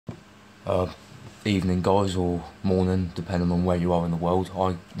evening, guys, or morning, depending on where you are in the world.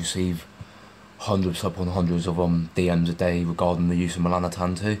 I receive hundreds upon hundreds of DMs a day regarding the use of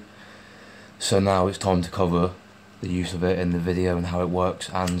melanotan too. So now it's time to cover the use of it in the video and how it works.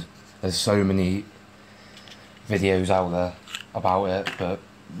 And there's so many videos out there about it, but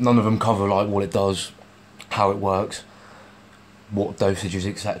none of them cover like what it does, how it works, what dosages,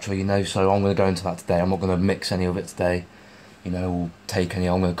 etc. You know. So I'm going to go into that today. I'm not going to mix any of it today, you know, or take any.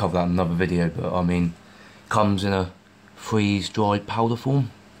 I'm going to cover that in another video. But I mean, it comes in a freeze-dried powder form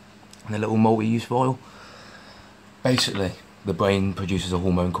in a little multi-use vial. Basically, the brain produces a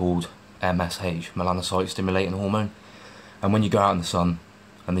hormone called MSH, melanocyte stimulating hormone, and when you go out in the sun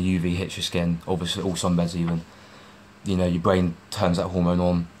and the UV hits your skin, obviously all sunbeds even, you know, your brain turns that hormone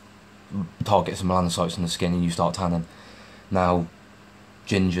on, targets the melanocytes in the skin, and you start tanning. Now,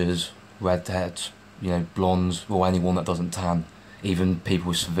 gingers, redheads, you know, blondes, or anyone that doesn't tan, even people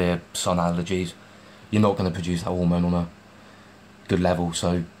with severe sun allergies, you're not going to produce that hormone on a good level,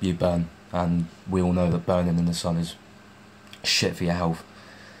 so you burn, and we all know that burning in the sun is shit for your health.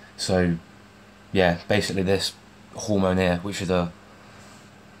 So yeah, basically this hormone here, which is I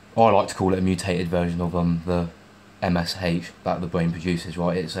like to call it a mutated version of the MSH that the brain produces,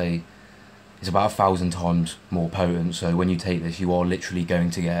 right? It's about 1,000 times more potent, so when you take this you are literally going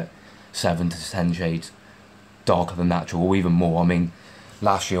to get 7 to 10 shades darker than natural, or even more. I mean,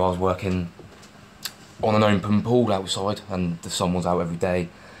 last year I was working on an open pool outside and the sun was out every day.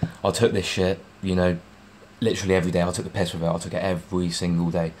 I took this shit, you know, literally every day. I took the piss with it. I took it every single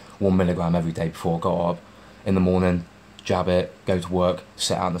day, 1 milligram every day before I got up in the morning, jab it, go to work,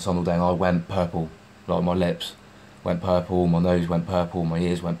 sit out in the sun all day, and I went purple. Like, my lips went purple, my nose went purple, my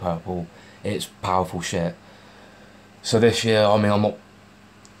ears went purple. It's powerful shit. So this year, I mean, I'm not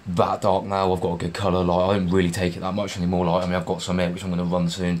that dark now. I've got a good colour. Like, I don't really take it that much anymore. Like, I mean, I've got some here which I'm going to run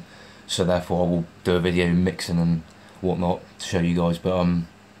soon, so therefore I will do a video mixing and whatnot to show you guys. But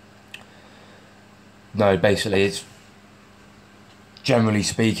no, basically it's, generally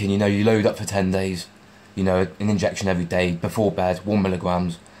speaking, you know, you load up for 10 days, you know, an injection every day before bed, 1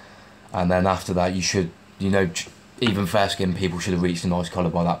 milligrams, and then after that you should, you know, even fair skinned people should have reached a nice colour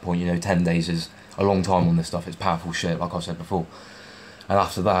by that point. You know, 10 days is a long time on this stuff. It's powerful shit, like I said before. And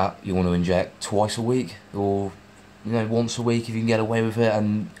after that you want to inject twice a week, or, you know, once a week if you can get away with it,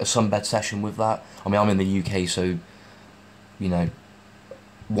 and a sunbed session with that. I mean, I'm in the UK, so, you know,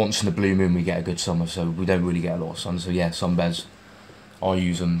 once in a blue moon we get a good summer, so we don't really get a lot of sun. So yeah, sunbeds, I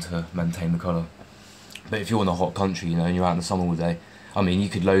use them to maintain the colour. But if you're in a hot country, you know, and you're out in the sun all day, I mean, you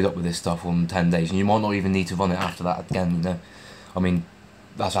could load up with this stuff on 10 days and you might not even need to run it after that again, you know. I mean,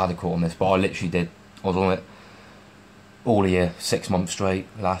 that's adequate on this, but I literally did, I was on it all year, 6 months straight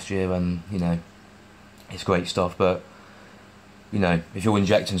last year, and, you know, it's great stuff. But, you know, if you're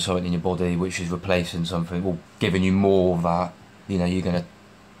injecting something in your body which is replacing something, or giving you more of that, you know, you're going to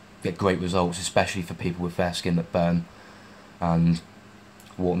get great results, especially for people with fair skin that burn and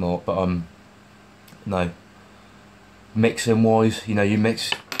whatnot. But no, mixing wise, you know, you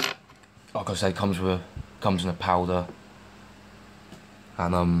mix, like I said, comes in a powder,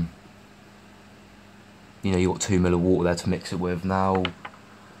 and you know, you got 2 ml of water there to mix it with. Now,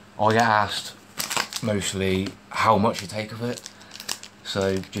 I get asked mostly how much you take of it,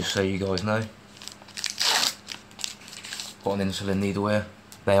 so just so you guys know, got an insulin needle here.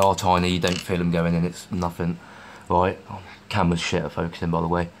 They are tiny, you don't feel them going in, it's nothing. Right, camera's shit at focusing, by the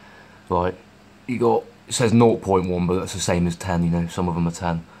way. Right, you got, it says 0.1, but that's the same as 10, you know, some of them are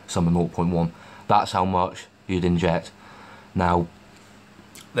 10, some are 0.1. That's how much you'd inject. Now,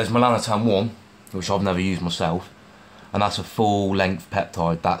 there's melanotan 1, which I've never used myself, and that's a full length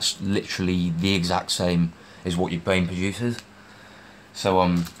peptide. That's literally the exact same as what your brain produces. So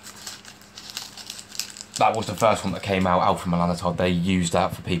that was the first one that came out, alpha melanotan. They used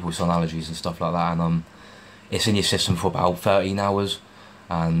that for people with sun allergies and stuff like that, and it's in your system for about 13 hours,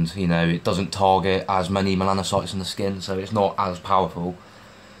 and, you know, it doesn't target as many melanocytes in the skin, so it's not as powerful.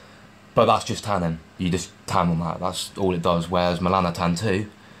 But that's just tanning. You just tan on that, that's all it does. Whereas melanotan 2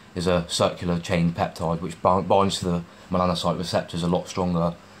 is a circular chain peptide which binds to the melanocyte receptors a lot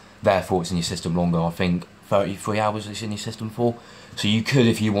stronger, therefore it's in your system longer. I think 33 hours it's in your system for. So you could,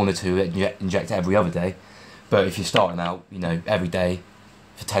 if you wanted to, inject every other day, but if you're starting out, you know, every day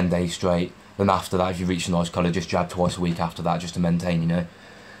for 10 days straight, then after that, if you reach a nice colour, just jab twice a week after that, just to maintain, you know,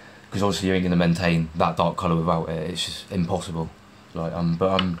 because obviously you ain't going to maintain that dark colour without it. It's just impossible. Like,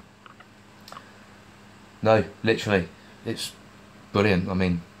 no, literally, it's brilliant. I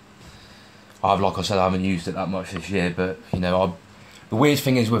mean, like I said, I haven't used it that much this year, but, you know, the weird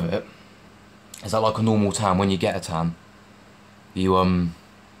thing is with it, is that like a normal tan, when you get a tan, you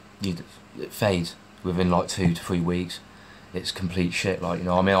it fades within like 2 to 3 weeks. It's complete shit. Like, you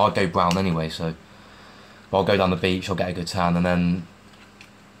know, I mean, I go brown anyway, so I'll go down the beach, I'll get a good tan, and then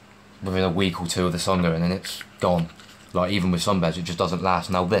within a week or two of the sun going in, it's gone. Like, even with sunbeds, it just doesn't last.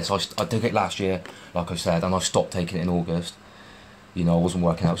 Now this, I took it last year, like I said, and I stopped taking it in August. You know, I wasn't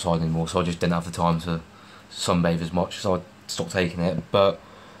working outside anymore, so I just didn't have the time to sunbathe as much, so I stopped taking it. But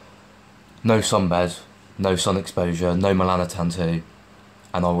no sunbeds, no sun exposure, no melanotan too,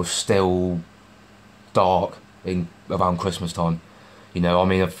 and I was still dark in around Christmas time. You know, I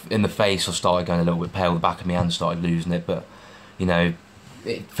mean, in the face I started going a little bit pale, the back of my hand started losing it, but, you know,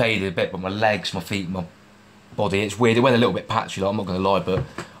 it faded a bit, but my legs, my feet, my body, it's weird, it went a little bit patchy, like, I'm not going to lie, but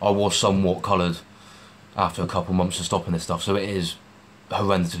I was somewhat coloured after a couple of months of stopping this stuff, so it is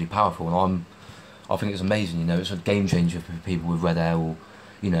horrendously powerful, and I think it's amazing, you know, it's a game changer for people with red hair, or,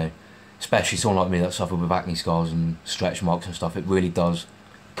 you know, especially someone like me that suffered with acne scars and stretch marks and stuff. It really does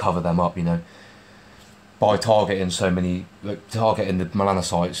cover them up, you know, by targeting targeting the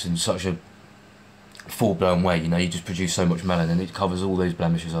melanocytes in such a full-blown way. You know, you just produce so much melanin, it covers all those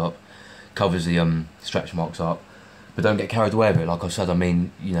blemishes up, covers the stretch marks up, but don't get carried away with it. Like I said, I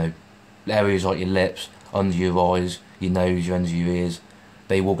mean, you know, areas like your lips, under your eyes, your nose, your ends of your ears,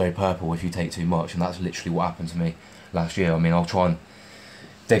 they will go purple if you take too much, and that's literally what happened to me last year. I mean, I'll try and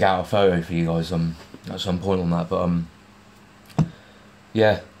dig out a photo for you guys at some point on that, but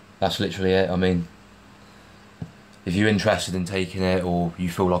yeah, that's literally it. I mean, if you're interested in taking it, or you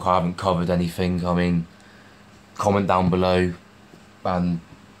feel like I haven't covered anything, I mean, comment down below and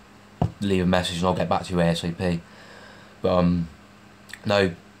leave a message and I'll get back to you ASAP. But no,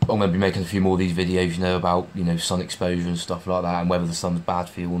 I'm going to be making a few more of these videos, you know, about, you know, sun exposure and stuff like that, and whether the sun's bad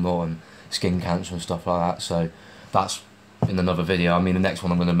for you or not, and skin cancer and stuff like that. So that's in another video. I mean, the next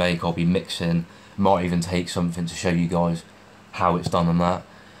one I'm going to make, I'll be mixing, might even take something to show you guys how it's done on that.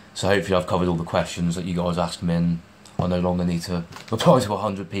 So hopefully I've covered all the questions that you guys asked me, and I no longer need to reply to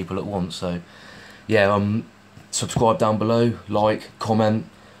 100 people at once. So yeah, subscribe down below, like, comment,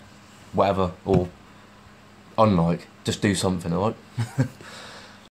 whatever, or unlike, just do something, alright?